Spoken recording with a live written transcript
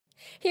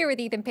Here with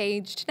Ethan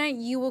Page. Tonight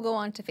you will go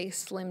on to face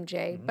Slim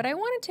J. But I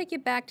want to take you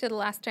back to the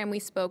last time we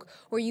spoke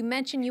where you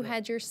mentioned you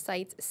had your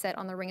sights set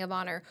on the Ring of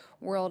Honor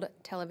World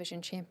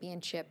Television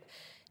Championship.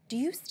 Do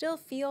you still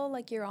feel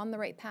like you're on the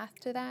right path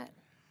to that?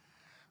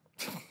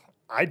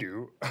 I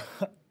do.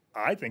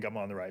 I think I'm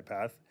on the right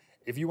path.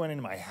 If you went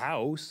into my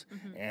house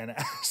and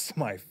asked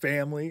my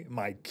family,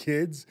 my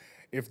kids,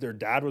 if their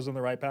dad was on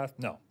the right path,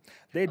 no.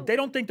 They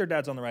don't think their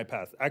dad's on the right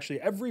path.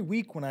 Actually, every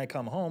week when I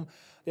come home,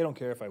 they don't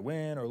care if I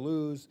win or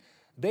lose.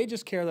 They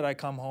just care that I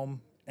come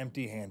home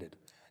empty-handed.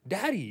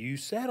 Daddy, you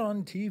said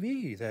on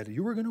TV that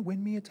you were going to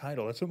win me a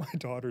title. That's what my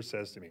daughter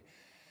says to me.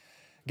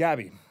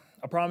 Gabby,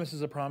 a promise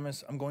is a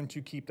promise. I'm going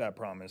to keep that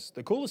promise.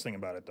 The coolest thing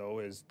about it, though,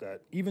 is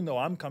that even though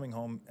I'm coming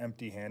home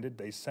empty-handed,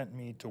 they sent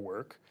me to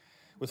work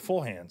with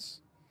full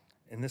hands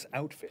in this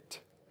outfit.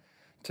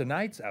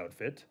 Tonight's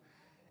outfit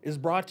is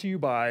brought to you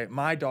by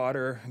my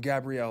daughter,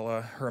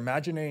 Gabriella, her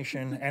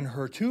imagination, and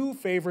her two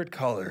favorite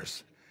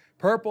colors,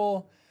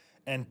 purple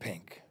and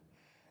pink.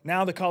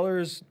 Now, the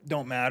colors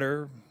don't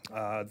matter.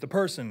 The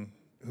person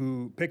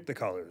who picked the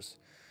colors,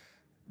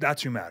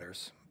 that's who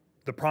matters.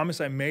 The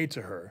promise I made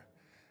to her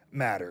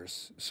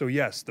matters. So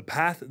yes, the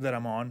path that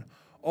I'm on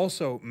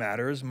also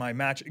matters. My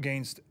match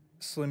against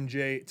Slim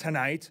J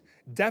tonight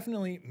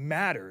definitely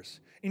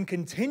matters in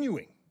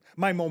continuing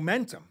my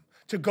momentum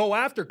to go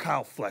after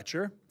Kyle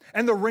Fletcher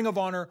and the Ring of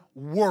Honor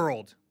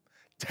World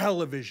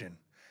Television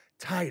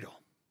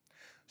title.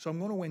 So I'm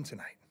going to win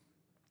tonight.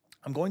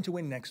 I'm going to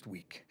win next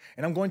week,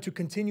 and I'm going to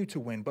continue to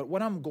win. But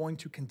what I'm going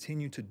to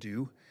continue to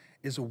do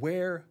is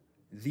wear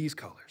these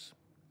colors,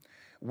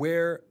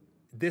 wear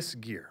this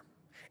gear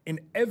in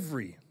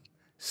every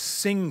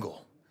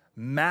single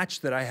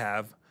match that I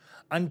have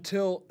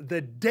until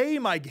the day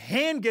my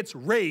hand gets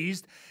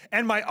raised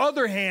and my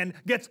other hand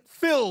gets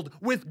filled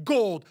with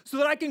gold so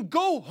that I can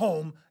go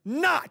home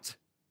not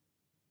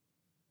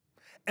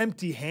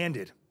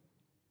empty-handed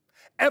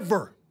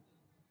ever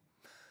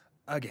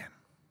again.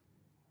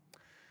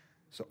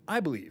 So I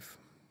believe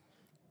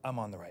I'm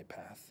on the right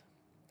path.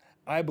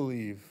 I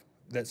believe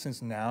that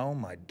since now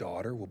my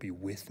daughter will be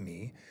with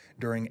me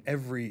during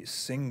every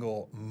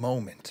single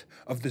moment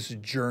of this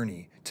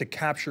journey to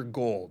capture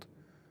gold,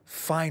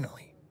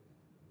 finally,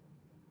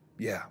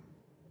 yeah,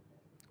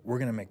 we're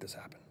gonna make this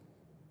happen.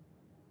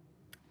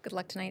 Good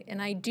luck tonight. And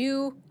I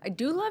do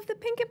love the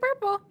pink and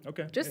purple.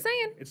 Okay. Just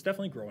saying. It's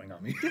definitely growing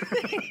on me.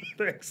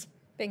 Thanks.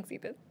 Thanks,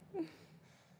 Ethan.